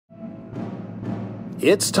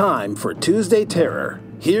It's time for Tuesday Terror,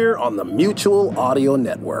 here on the Mutual Audio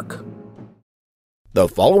Network. The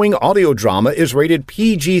following audio drama is rated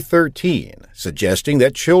PG-13, suggesting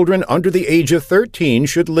that children under the age of 13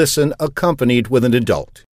 should listen accompanied with an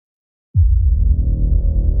adult.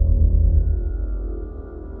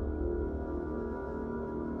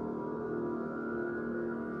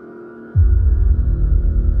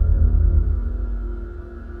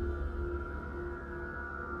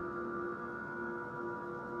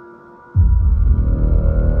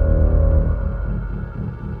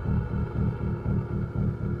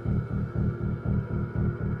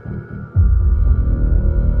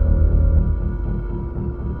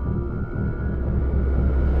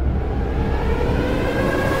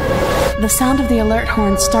 The sound of the alert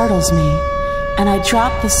horn startles me, and I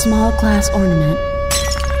drop the small glass ornament.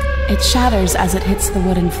 It shatters as it hits the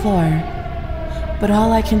wooden floor, but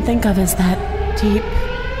all I can think of is that deep,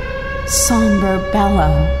 somber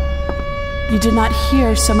bellow. You did not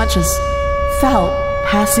hear so much as felt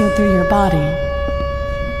passing through your body.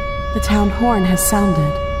 The town horn has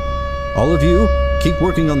sounded. All of you, keep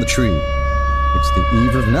working on the tree. It's the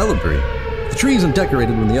eve of Nelebrie. If the tree isn't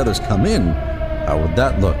decorated when the others come in, how would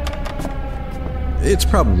that look? It's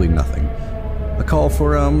probably nothing. A call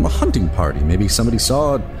for a hunting party. Maybe somebody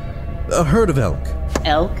saw a herd of elk.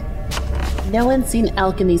 Elk? No one's seen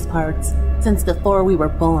elk in these parts since before we were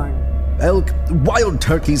born. Elk, wild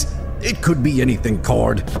turkeys, it could be anything,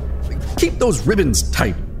 Cord. Keep those ribbons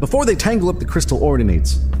tight before they tangle up the crystal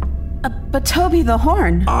ordinates. But Toby the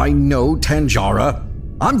horn... I know, Tanjara.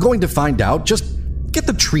 I'm going to find out. Just get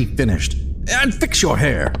the tree finished and fix your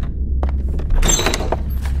hair.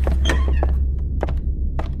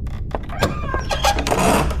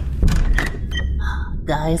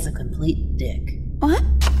 Guy's a complete dick. What?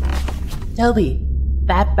 Toby,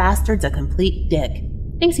 that bastard's a complete dick.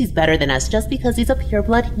 Thinks he's better than us just because he's a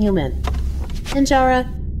pureblood human. And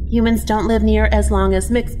Jara, humans don't live near as long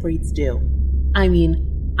as mixed breeds do. I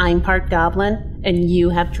mean, I'm part goblin, and you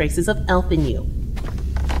have traces of elf in you.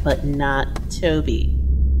 But not Toby.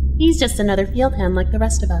 He's just another field hand like the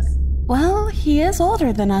rest of us. Well, he is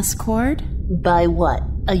older than us, Cord. By what?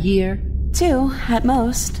 A year? 2, at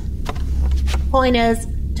most. Point is,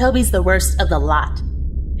 Toby's the worst of the lot.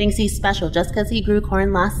 Thinks he's special just because he grew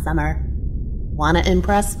corn last summer. Wanna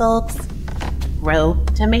impress folks? Grow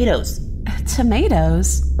tomatoes.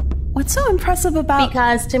 Tomatoes? What's so impressive about...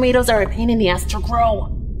 Because tomatoes are a pain in the ass to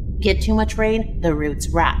grow. Get too much rain, the roots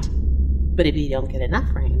rot. But if you don't get enough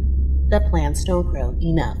rain, the plants don't grow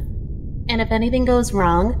enough. And if anything goes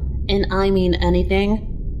wrong, and I mean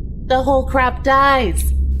anything, the whole crop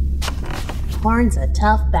dies. Corn's a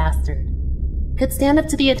tough bastard. Could stand up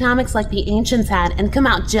to the atomics like the ancients had and come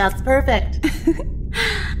out just perfect.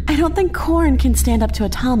 I don't think corn can stand up to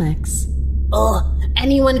atomics. Ugh,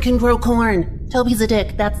 anyone can grow corn. Toby's a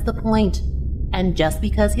dick, that's the point. And just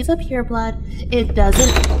because he's a pureblood, it doesn't...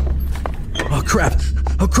 Oh crap!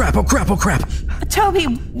 Oh crap! Oh crap! Oh crap! Toby,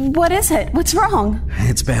 what is it? What's wrong?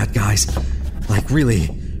 It's bad, guys. Like really,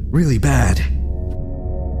 really bad.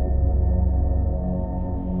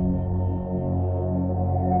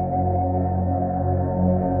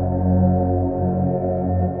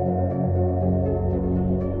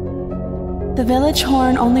 The village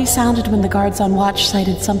horn only sounded when the guards on watch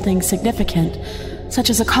cited something significant,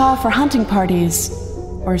 such as a call for hunting parties,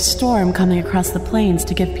 or a storm coming across the plains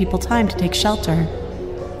to give people time to take shelter,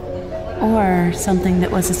 or something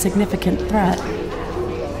that was a significant threat.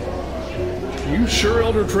 You sure,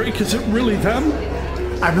 Elder Drake, is it really them?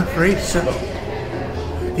 I'm afraid so.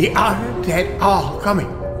 The Iron Dead are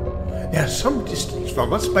coming. They're some distance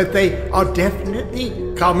from us, but they are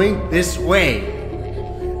definitely coming this way.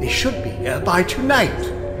 They should be here by tonight.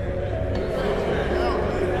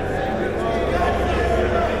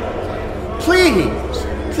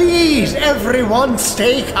 Please, everyone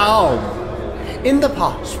stay calm. In the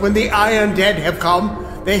past, when the Iron Dead have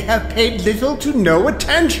come, they have paid little to no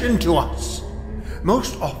attention to us.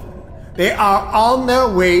 Most often, they are on their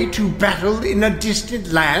way to battle in a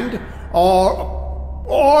distant land or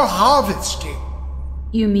harvesting.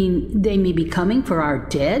 You mean they may be coming for our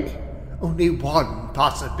dead? Only one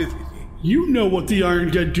possibility. You know what the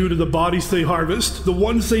Iron Dead do to the bodies they harvest. The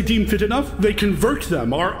ones they deem fit enough, they convert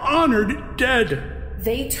them, our honored dead.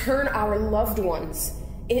 They turn our loved ones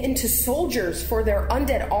into soldiers for their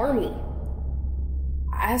undead army.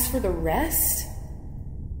 As for the rest,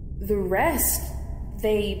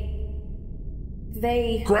 they...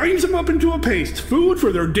 Grinds them up into a paste, food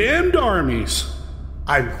for their damned armies.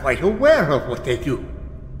 I'm quite aware of what they do.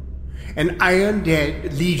 An Iron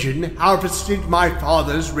Dead Legion harvested my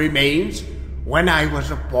father's remains when I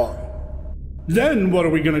was a boy. Then what are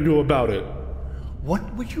we going to do about it?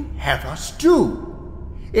 What would you have us do?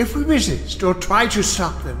 If we resist or try to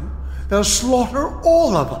stop them, they'll slaughter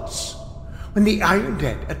all of us. When the Iron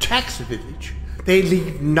Dead attacks the village, they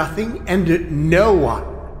leave nothing and no one.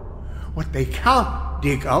 What they can't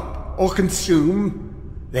dig up or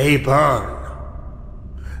consume, they burn.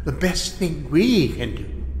 The best thing we can do,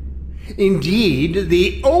 indeed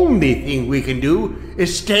the only thing we can do,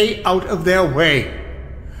 is stay out of their way.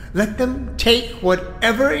 Let them take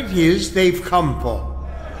whatever it is they've come for.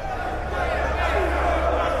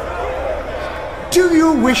 Do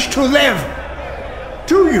you wish to live?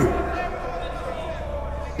 Do you?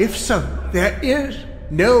 If so, there is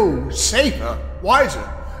no safer, wiser,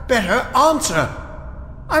 better answer.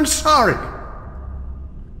 I'm sorry.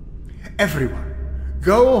 Everyone,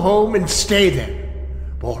 go home and stay there.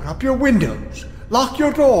 Board up your windows, lock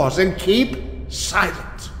your doors, and keep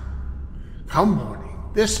silent. Come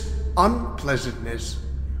morning, this unpleasantness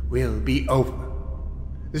will be over.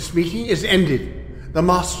 This meeting is ended. The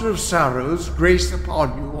Master of Sorrows grace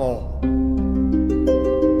upon you all.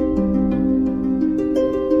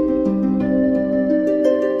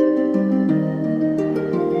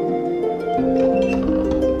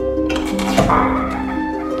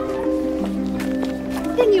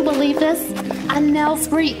 Can you believe this? A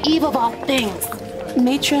Nelebrie Eve of all things.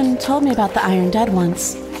 Matron told me about the Iron Dead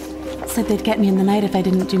once. Said they'd get me in the night if I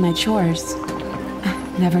didn't do my chores.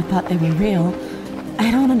 I never thought they were real. I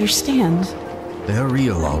don't understand. They're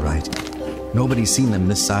real, all right. Nobody's seen them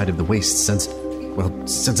this side of the waste since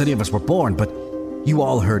any of us were born, but you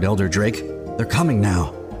all heard Elder Drake. They're coming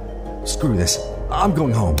now. Screw this. I'm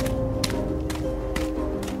going home.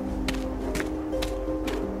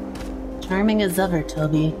 Charming as ever,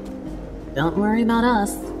 Toby. Don't worry about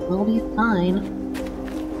us. We'll be fine.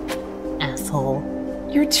 Asshole.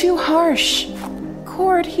 You're too harsh.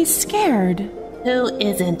 Cord, he's scared. Who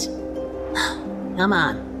isn't? Come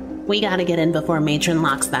on. We gotta get in before Matron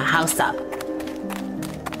locks the house up.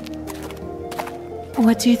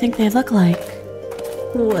 What do you think they look like?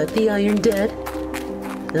 What, the Iron Dead?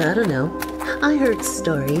 I don't know. I heard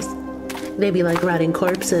stories. They'd be like rotting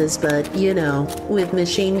corpses, but, you know, with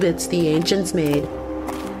machine bits the ancients made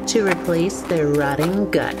to replace their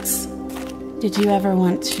rotting guts. Did you ever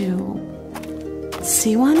want to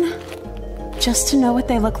see one? Just to know what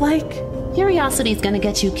they look like? Curiosity's gonna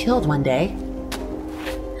get you killed one day.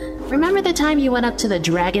 Remember the time you went up to the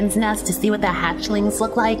dragon's nest to see what the hatchlings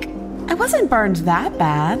look like? I wasn't burned that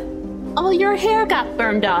bad. All your hair got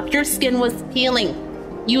burned off. Your skin was peeling.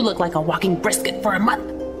 You look like a walking brisket for a month.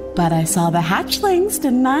 But I saw the hatchlings,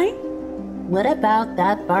 didn't I? What about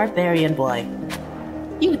that barbarian boy?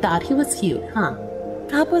 You thought he was cute, huh?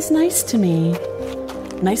 Gob was nice to me.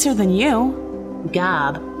 Nicer than you.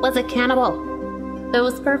 Gob was a cannibal.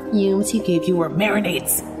 Those perfumes he gave you were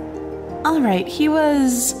marinades. Alright, he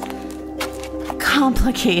was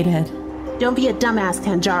complicated. Don't be a dumbass,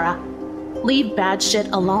 Tanjara. Leave bad shit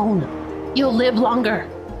alone. You'll live longer.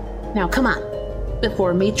 Now come on,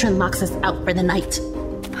 before Matron locks us out for the night.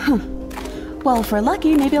 Well, if we're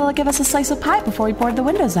lucky, maybe they'll give us a slice of pie before we board the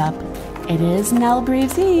windows up. It is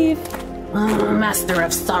Nelebrie Eve. Oh, Master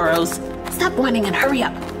of Sorrows. Stop whining and hurry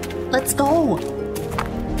up. Let's go.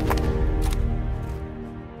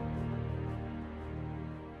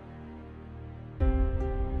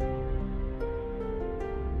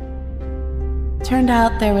 Turned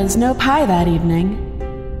out there was no pie that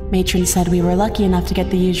evening. Matron said we were lucky enough to get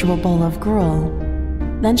the usual bowl of gruel.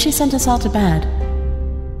 Then she sent us all to bed.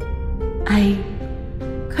 I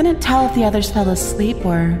couldn't tell if the others fell asleep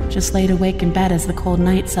or just laid awake in bed as the cold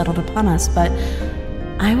night settled upon us, but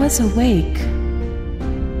I was awake.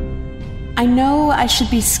 I know I should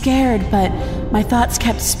be scared, but my thoughts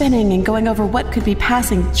kept spinning and going over what could be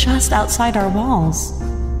passing just outside our walls.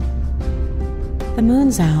 The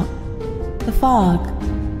moon's out. The fog.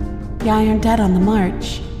 The Iron Dead on the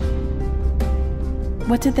march.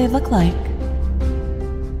 What did they look like?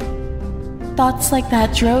 Thoughts like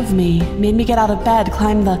that drove me, made me get out of bed,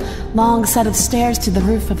 climb the long set of stairs to the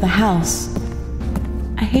roof of the house.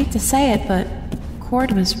 I hate to say it, but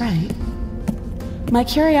Cord was right. My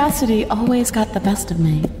curiosity always got the best of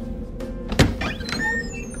me.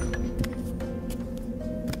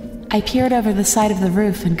 I peered over the side of the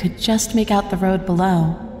roof and could just make out the road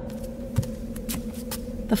below.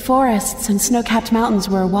 The forests and snow-capped mountains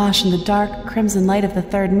were awash in the dark, crimson light of the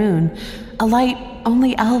third moon, a light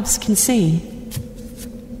only elves can see.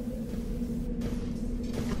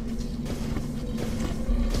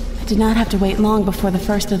 I did not have to wait long before the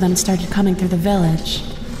first of them started coming through the village.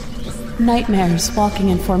 Nightmares walking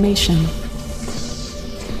in formation.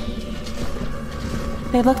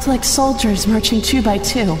 They looked like soldiers marching 2 by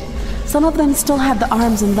 2. Some of them still had the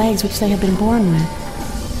arms and legs which they had been born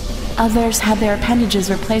with. Others had their appendages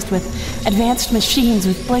replaced with advanced machines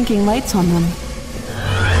with blinking lights on them.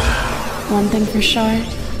 One thing for sure,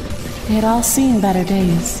 they had all seen better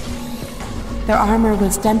days. Their armor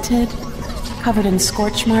was dented, covered in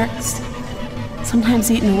scorch marks,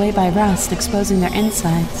 sometimes eaten away by rust, exposing their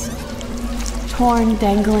insides. Torn,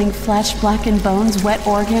 dangling flesh, blackened bones, wet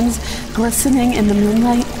organs, glistening in the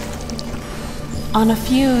moonlight. On a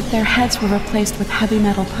few, their heads were replaced with heavy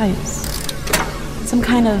metal pipes. Some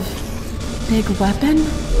kind of big weapon?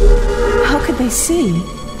 How could they see?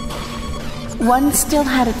 One still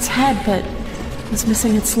had its head, but was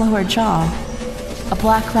missing its lower jaw. A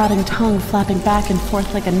black rotting tongue flapping back and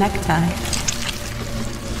forth like a necktie.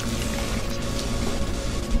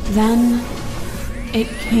 Then it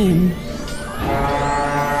came.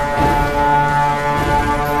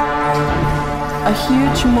 A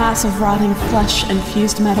huge mass of rotting flesh and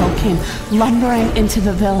fused metal came lumbering into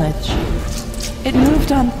the village. It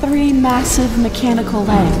moved on 3 massive mechanical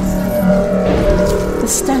legs. The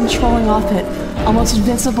stench rolling off it, almost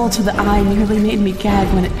visible to the eye, nearly made me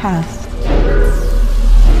gag when it passed.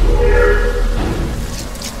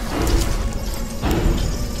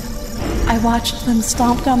 I watched them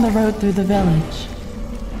stomp down the road through the village.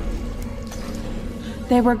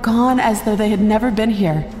 They were gone as though they had never been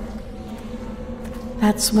here.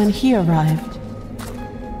 That's when he arrived.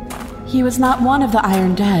 He was not one of the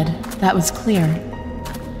Iron Dead, that was clear.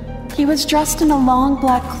 He was dressed in a long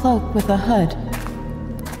black cloak with a hood.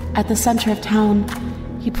 At the center of town,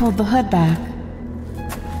 he pulled the hood back,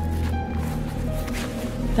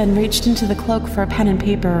 then reached into the cloak for a pen and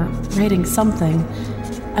paper, writing something.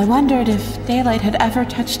 I wondered if daylight had ever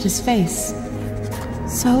touched his face.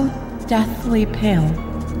 So deathly pale.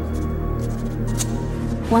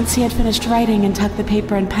 Once he had finished writing and tucked the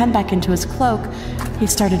paper and pen back into his cloak, he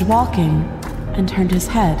started walking and turned his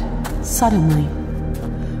head, suddenly.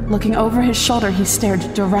 Looking over his shoulder, he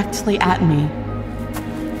stared directly at me.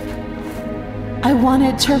 I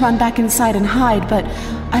wanted to run back inside and hide, but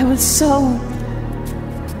I was so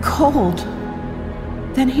cold.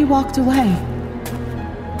 Then he walked away.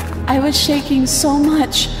 I was shaking so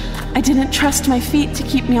much, I didn't trust my feet to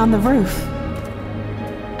keep me on the roof.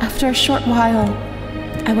 After a short while,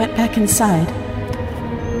 I went back inside.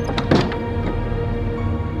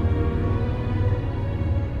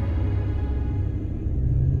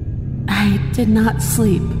 I did not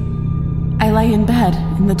sleep. I lay in bed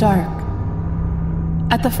in the dark.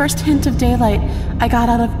 At the first hint of daylight, I got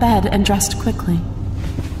out of bed and dressed quickly.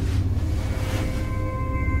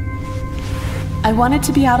 I wanted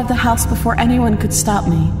to be out of the house before anyone could stop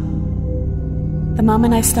me. The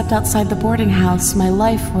moment I stepped outside the boarding house, my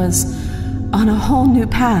life was on a whole new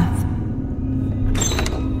path.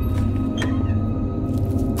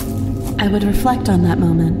 I would reflect on that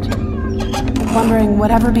moment, wondering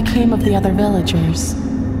whatever became of the other villagers,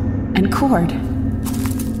 and Cord,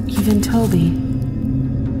 even Toby.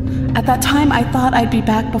 At that time, I thought I'd be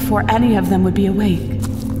back before any of them would be awake.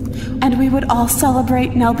 And we would all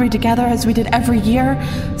celebrate Nelebrie together as we did every year,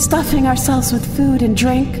 stuffing ourselves with food and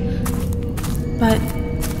drink. But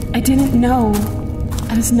I didn't know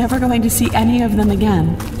I was never going to see any of them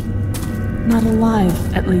again. Not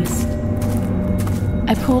alive, at least.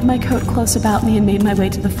 I pulled my coat close about me and made my way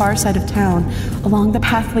to the far side of town, along the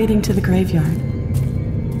path leading to the graveyard.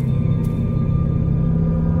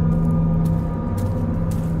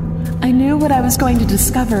 I knew what I was going to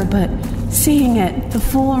discover, but seeing it, the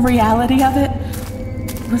full reality of it,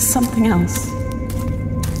 was something else.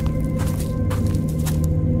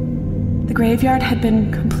 The graveyard had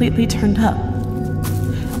been completely turned up.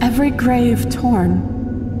 Every grave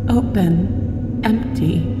torn, open,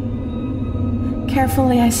 empty.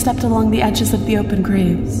 Carefully, I stepped along the edges of the open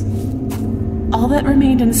graves. All that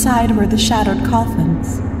remained inside were the shattered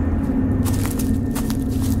coffins.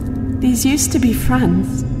 These used to be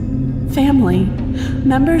friends, family,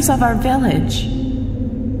 members of our village.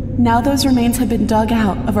 Now those remains had been dug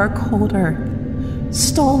out of our cold earth,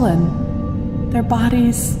 stolen, their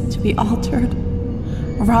bodies to be altered,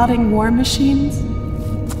 rotting war machines.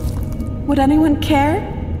 Would anyone care?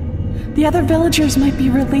 The other villagers might be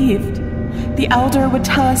relieved. The elder would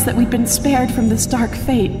tell us that we'd been spared from this dark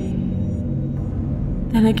fate.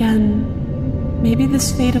 Then again, maybe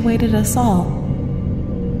this fate awaited us all.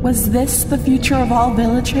 Was this the future of all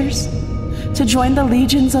villagers? To join the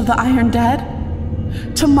legions of the Iron Dead?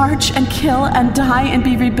 To march and kill and die and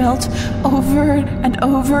be rebuilt over and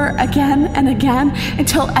over again and again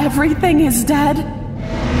until everything is dead?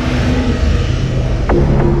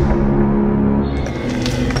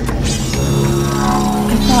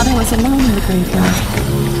 I was alone in the graveyard.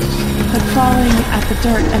 But crawling at the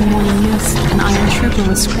dirt and morning mist, an iron trooper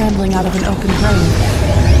was scrambling out of an open grave.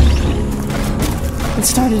 It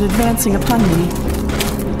started advancing upon me.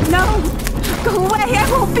 No! Go away! I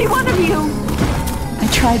won't be one of you! I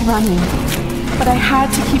tried running, but I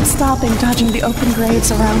had to keep stopping, dodging the open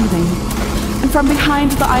graves around me. And from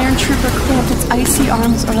behind, the iron trooper clamped its icy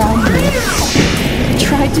arms around me. I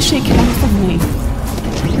tried to shake it off of me.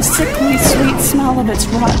 The sickly, sweet smell of its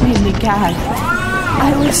rot made me gag.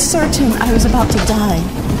 I was certain I was about to die.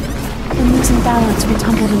 Then, losing balance, we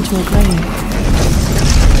tumbled into a grave.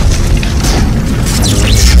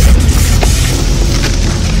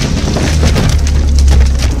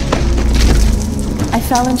 I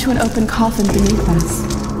fell into an open coffin beneath us.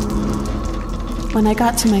 When I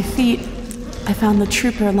got to my feet, I found the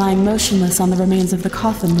trooper lying motionless on the remains of the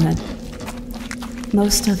coffin lid.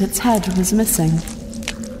 Most of its head was missing.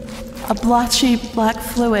 A blotchy black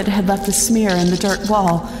fluid had left a smear in the dirt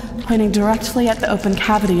wall, pointing directly at the open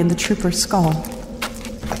cavity in the trooper's skull.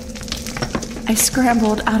 I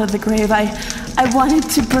scrambled out of the grave. I wanted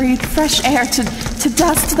to breathe fresh air, to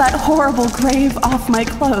dust that horrible grave off my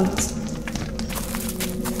clothes.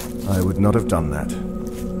 I would not have done that.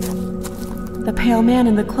 The pale man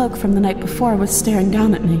in the cloak from the night before was staring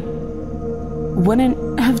down at me.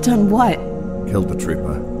 Wouldn't have done what? Killed the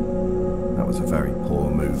trooper. That was a very poor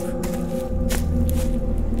move.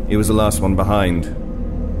 He was the last one behind.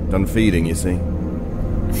 Done feeding, you see.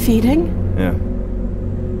 Feeding? Yeah.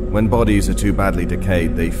 When bodies are too badly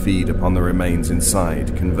decayed, they feed upon the remains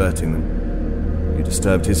inside, converting them. You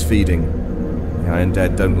disturbed his feeding. The Iron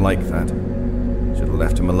Dead don't like that. Should have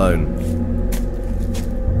left him alone.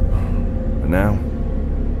 But now,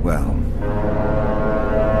 well...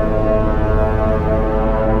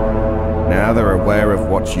 Now they're aware of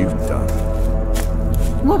what you've done.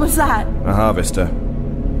 What was that? A harvester.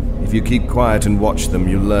 If you keep quiet and watch them,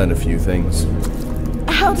 you'll learn a few things.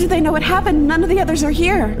 How do they know it happened? None of the others are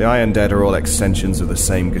here. The Iron Dead are all extensions of the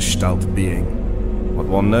same Gestalt being. What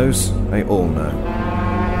one knows, they all know.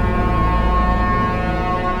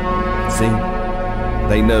 See?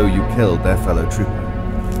 They know you killed their fellow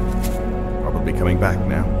trooper. Probably coming back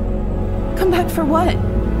now. Come back for what?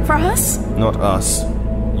 For us? Not us.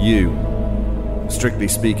 You. Strictly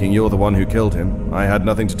speaking, you're the one who killed him. I had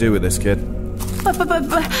nothing to do with this kid. But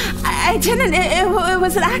I didn't. It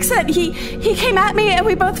was an accident. He came at me and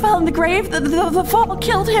we both fell in the grave. The fall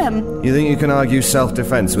killed him. You think you can argue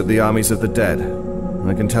self-defense with the armies of the dead?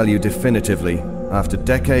 I can tell you definitively, after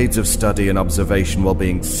decades of study and observation while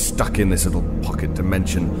being stuck in this little pocket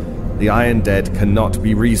dimension, the Iron Dead cannot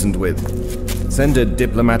be reasoned with. Send a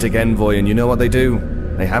diplomatic envoy and you know what they do?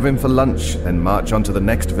 They have him for lunch, then march on to the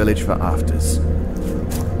next village for afters.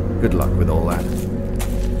 Good luck with all that.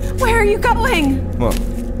 Where are you going? What?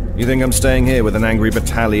 You think I'm staying here with an angry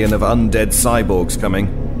battalion of undead cyborgs coming?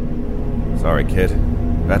 Sorry, kid.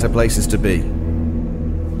 Better places to be.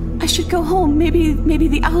 I should go home. Maybe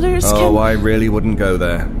the elders can... Oh, I really wouldn't go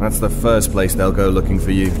there. That's the first place they'll go looking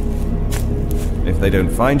for you. If they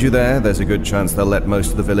don't find you there, there's a good chance they'll let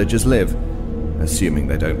most of the villagers live. Assuming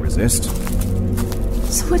they don't resist.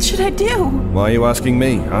 So what should I do? Why are you asking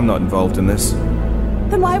me? I'm not involved in this.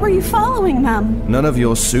 Then why were you following them? None of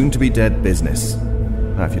your soon-to-be-dead business.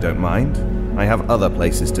 Now, if you don't mind, I have other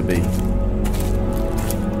places to be.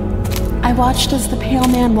 I watched as the pale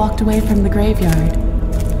man walked away from the graveyard.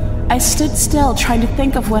 I stood still, trying to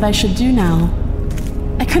think of what I should do now.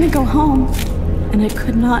 I couldn't go home, and I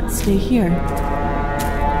could not stay here.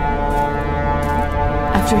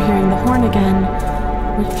 After hearing the horn again,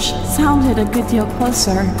 which sounded a good deal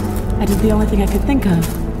closer, I did the only thing I could think of.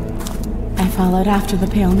 I followed after the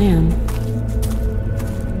pale man.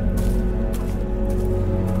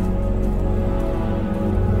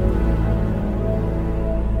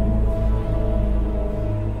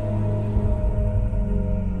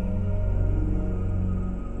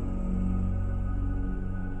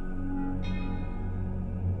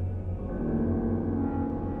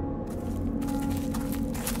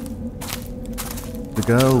 The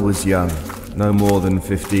girl was young, no more than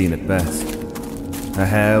 15 at best. Her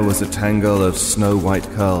hair was a tangle of snow-white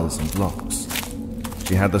curls and locks.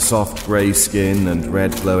 She had the soft grey skin and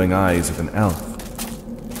red glowing eyes of an elf.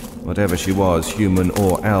 Whatever she was, human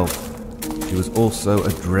or elf, she was also a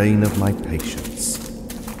drain of my patience.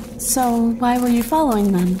 So, why were you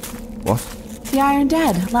following them? What? The Iron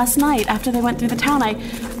Dead. Last night, after they went through the town,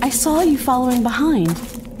 I saw you following behind.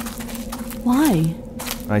 Why?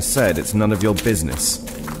 I said it's none of your business.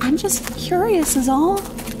 I'm just curious is all.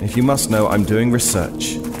 If you must know, I'm doing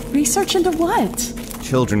research. Research into what?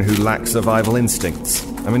 Children who lack survival instincts.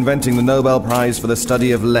 I'm inventing the Nobel Prize for the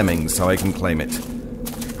study of lemmings so I can claim it.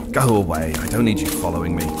 Go away. I don't need you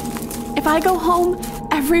following me. If I go home,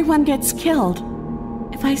 everyone gets killed.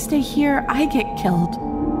 If I stay here, I get killed.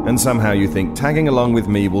 And somehow you think tagging along with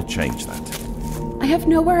me will change that. I have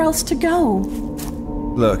nowhere else to go.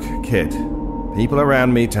 Look, kid. People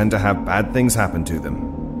around me tend to have bad things happen to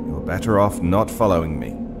them. You're better off not following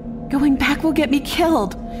me. Going back will get me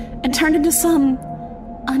killed and turned into some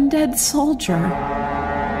undead soldier.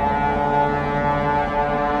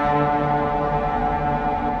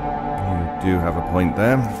 You do have a point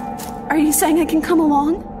there. Are you saying I can come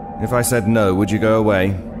along? If I said no, would you go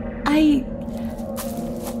away? I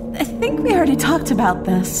think we already talked about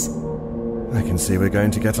this. I can see we're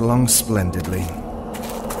going to get along splendidly.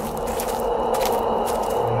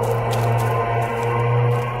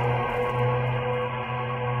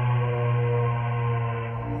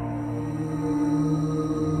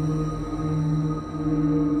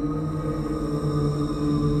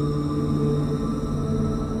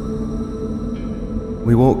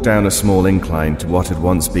 We walked down a small incline to what had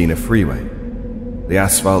once been a freeway. The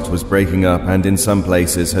asphalt was breaking up and in some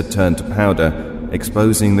places had turned to powder,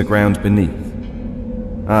 exposing the ground beneath.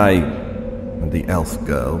 I, and the elf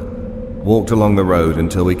girl, walked along the road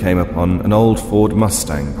until we came upon an old Ford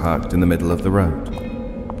Mustang parked in the middle of the road.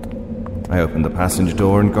 I opened the passenger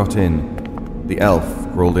door and got in. The elf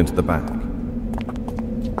crawled into the back.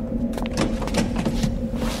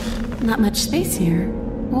 Not much space here.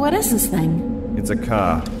 What is this thing? It's a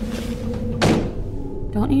car.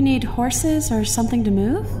 Don't you need horses or something to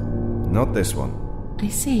move? Not this one. I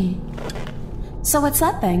see. So what's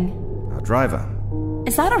that thing? Our driver.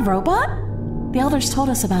 Is that a robot? The elders told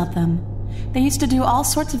us about them. They used to do all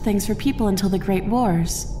sorts of things for people until the Great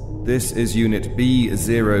Wars. This is Unit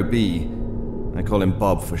B0B. I call him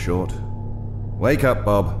Bob for short. Wake up,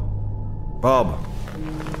 Bob. Bob.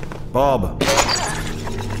 Bob.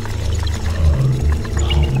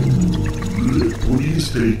 Please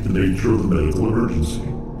state the nature of the medical emergency.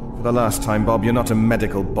 For the last time, Bob, you're not a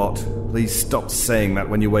medical bot. Please stop saying that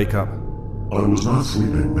when you wake up. I was not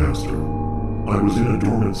sleeping, Master. I was in a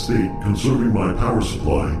dormant state, conserving my power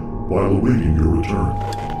supply while awaiting your return.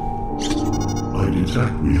 I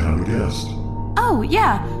detect we have a guest. Oh,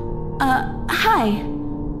 yeah. Hi.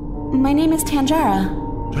 My name is Tanjara.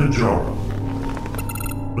 Tanjara.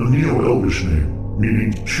 A Neo-Elvish name,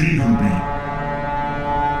 meaning she who be.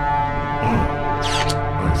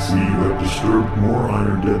 I see you have disturbed more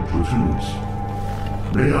Iron Dead platoons.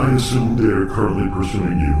 May I assume they're currently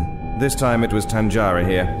pursuing you? This time it was Tanjara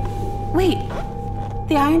here. Wait,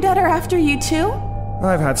 the Iron Dead are after you too?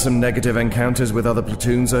 I've had some negative encounters with other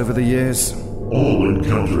platoons over the years. All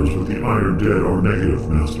encounters with the Iron Dead are negative,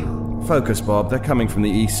 Master. Focus, Bob. They're coming from the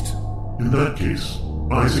east. In that case,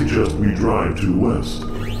 I suggest we drive to the west.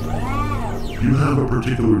 You have a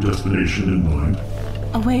particular destination in mind?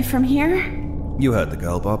 Away from here? You heard the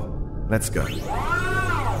girl, Bob. Let's go. Do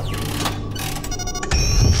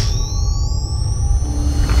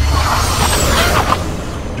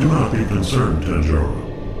not be concerned, Tanjara.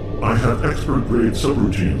 I have expert-grade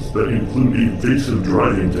subroutines that include evasive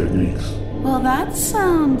driving techniques. Well, that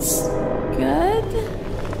sounds good.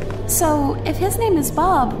 So, if his name is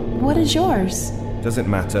Bob, what is yours? Does it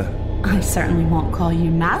matter? I certainly won't call you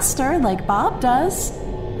Master like Bob does.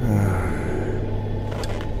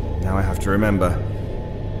 Now I have to remember.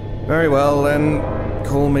 Very well, then.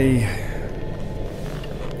 Call me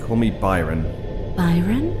Byron.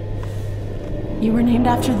 Byron? You were named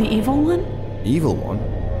after the evil one? Evil one?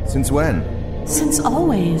 Since when? Since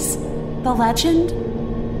always. The legend?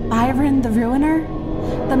 Byron the Ruiner?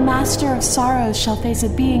 The master of sorrows shall face a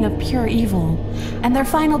being of pure evil, and their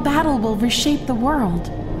final battle will reshape the world.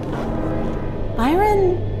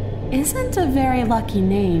 Byron isn't a very lucky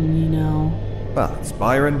name, you know. Well, it's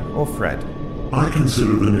Byron or Fred. I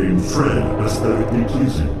consider the name Fred aesthetically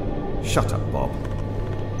pleasing. Shut up, Bob.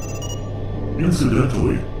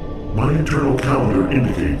 Incidentally, my internal calendar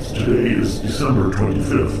indicates today is December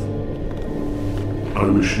 25th. I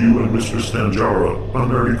wish you and Mr. Tanjara a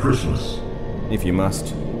Merry Christmas. If you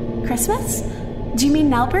must. Christmas? Do you mean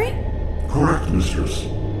Nelebrie? Correct, mistress.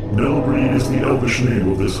 Nelebrie is the elvish name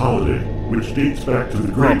of this holiday, which dates back to the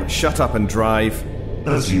great... Bob, shut up and drive.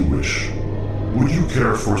 As you wish. Would you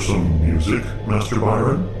care for some music, Master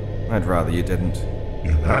Byron? I'd rather you didn't.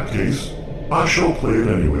 In that case, I shall play it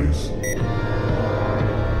anyways.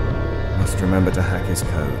 Must remember to hack his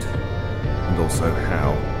code. And also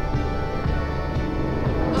how.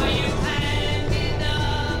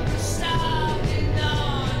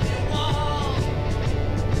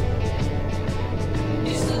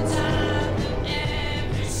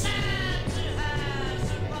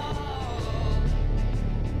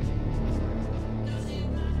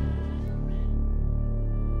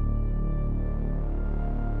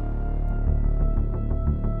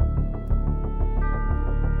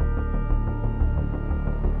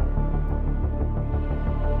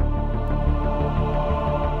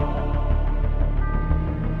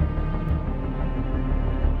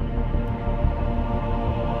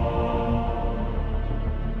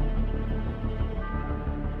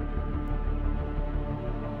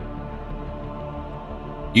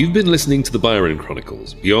 You've been listening to the Byron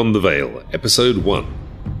Chronicles, Beyond the Veil, Episode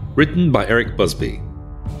 1, written by Eric Busby.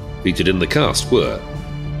 Featured in the cast were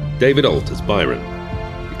David Alt as Byron,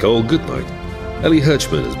 Nicole Goodnight, Ellie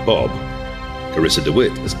Hirschman as Bob, Carissa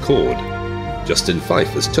DeWitt as Cord, Justin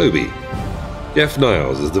Fife as Toby, Jeff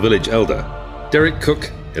Niles as the village elder, Derek Cook,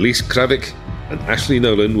 Elise Kravik, and Ashley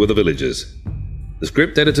Nolan were the villagers. The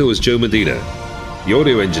script editor was Joe Medina. The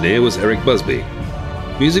audio engineer was Eric Busby.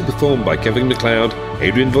 Music performed by Kevin MacLeod,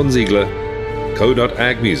 Adrian Von Ziegler,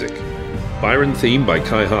 Co.Ag Music. Byron theme by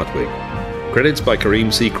Kai Hartwig. Credits by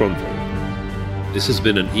Kareem C. Kronfeld. This has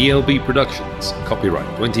been an ELB Productions, copyright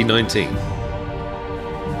 2019.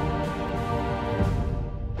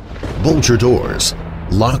 Bolt your doors,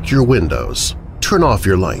 lock your windows, turn off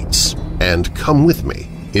your lights, and come with me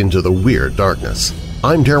into the Weird Darkness.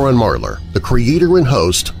 I'm Darren Marlar, the creator and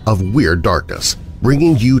host of Weird Darkness,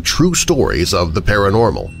 bringing you true stories of the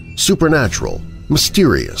paranormal, supernatural,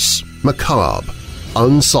 mysterious, macabre,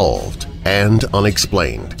 unsolved, and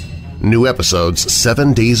unexplained. New episodes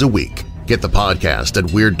 7 days a week. Get the podcast at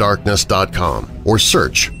WeirdDarkness.com or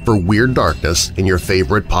search for Weird Darkness in your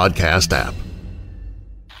favorite podcast app.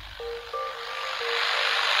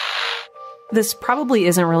 This probably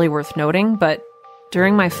isn't really worth noting, but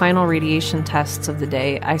during my final radiation tests of the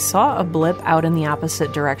day, I saw a blip out in the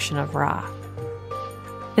opposite direction of Ra.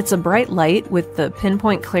 It's a bright light with the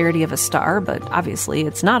pinpoint clarity of a star, but obviously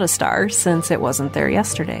it's not a star since it wasn't there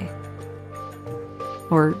yesterday.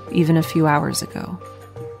 Or even a few hours ago.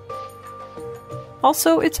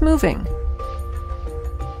 Also, it's moving.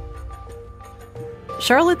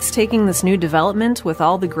 Charlotte's taking this new development with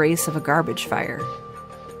all the grace of a garbage fire.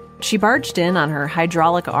 She barged in on her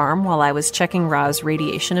hydraulic arm while I was checking Ra's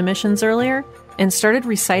radiation emissions earlier, and started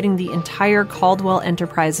reciting the entire Caldwell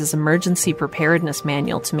Enterprises Emergency Preparedness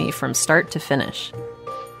Manual to me from start to finish.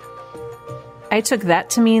 I took that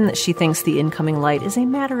to mean that she thinks the incoming light is a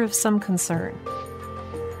matter of some concern.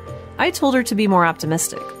 I told her to be more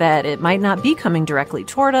optimistic, that it might not be coming directly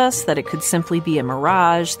toward us, that it could simply be a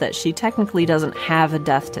mirage, that she technically doesn't have a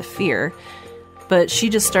death to fear, but she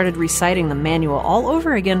just started reciting the manual all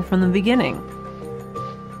over again from the beginning.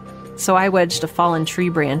 So I wedged a fallen tree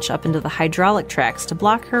branch up into the hydraulic tracks to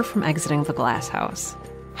block her from exiting the glass house.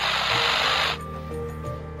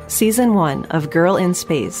 Season 1 of Girl in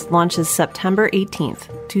Space launches September 18th,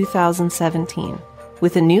 2017,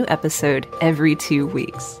 with a new episode every 2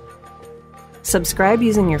 weeks. Subscribe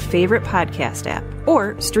using your favorite podcast app,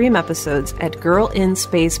 or stream episodes at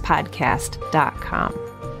girlinspacepodcast.com.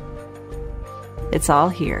 It's all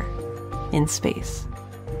here, in space.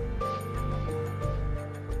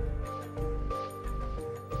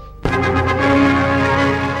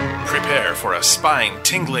 Prepare for a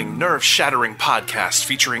spine-tingling, nerve-shattering podcast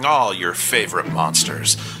featuring all your favorite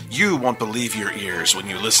monsters. You won't believe your ears when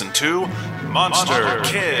you listen to Monster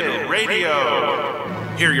Kid Radio.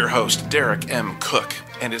 Hear your host, Derek M. Cook,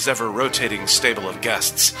 and his ever-rotating stable of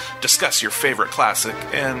guests discuss your favorite classic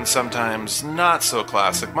and sometimes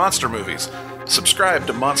not-so-classic monster movies. Subscribe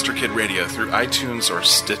to Monster Kid Radio through iTunes or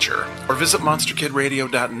Stitcher, or visit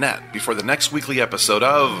monsterkidradio.net before the next weekly episode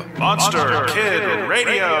of Monster Kid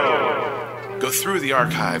Radio. Go through the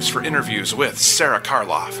archives for interviews with Sarah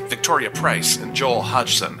Karloff, Victoria Price, and Joel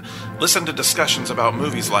Hodgson. Listen to discussions about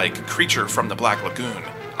movies like Creature from the Black Lagoon,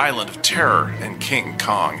 Island of Terror, and King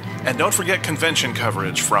Kong. And don't forget convention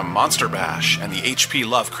coverage from Monster Bash and the H.P.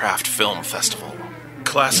 Lovecraft Film Festival.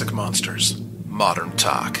 Classic monsters, modern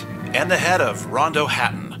talk, and the head of Rondo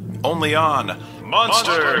Hatton, only on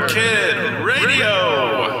Monster Kid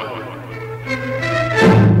Radio!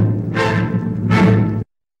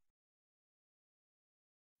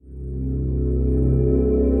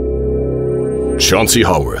 Chauncey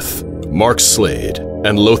Haworth, Mark Slade,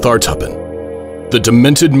 and Lothar Tuppen, the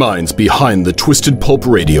demented minds behind the Twisted Pulp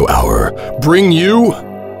Radio Hour, bring you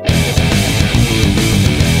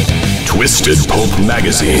Twisted Pulp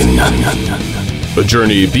Magazine. A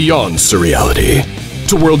journey beyond surreality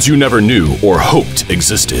to worlds you never knew or hoped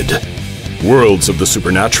existed. Worlds of the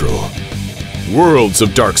supernatural. Worlds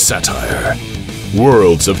of dark satire.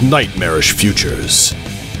 Worlds of nightmarish futures.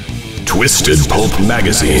 Twisted Pulp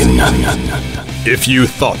Magazine. If you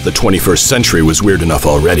thought the 21st century was weird enough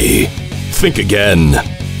already, think again.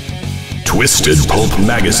 Twisted Pulp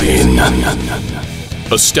Magazine.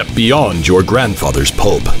 A step beyond your grandfather's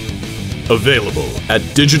pulp. Available at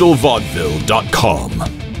digitalvaudeville.com.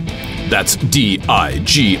 That's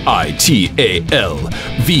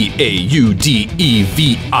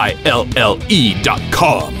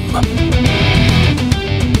digitalvaudeville.com.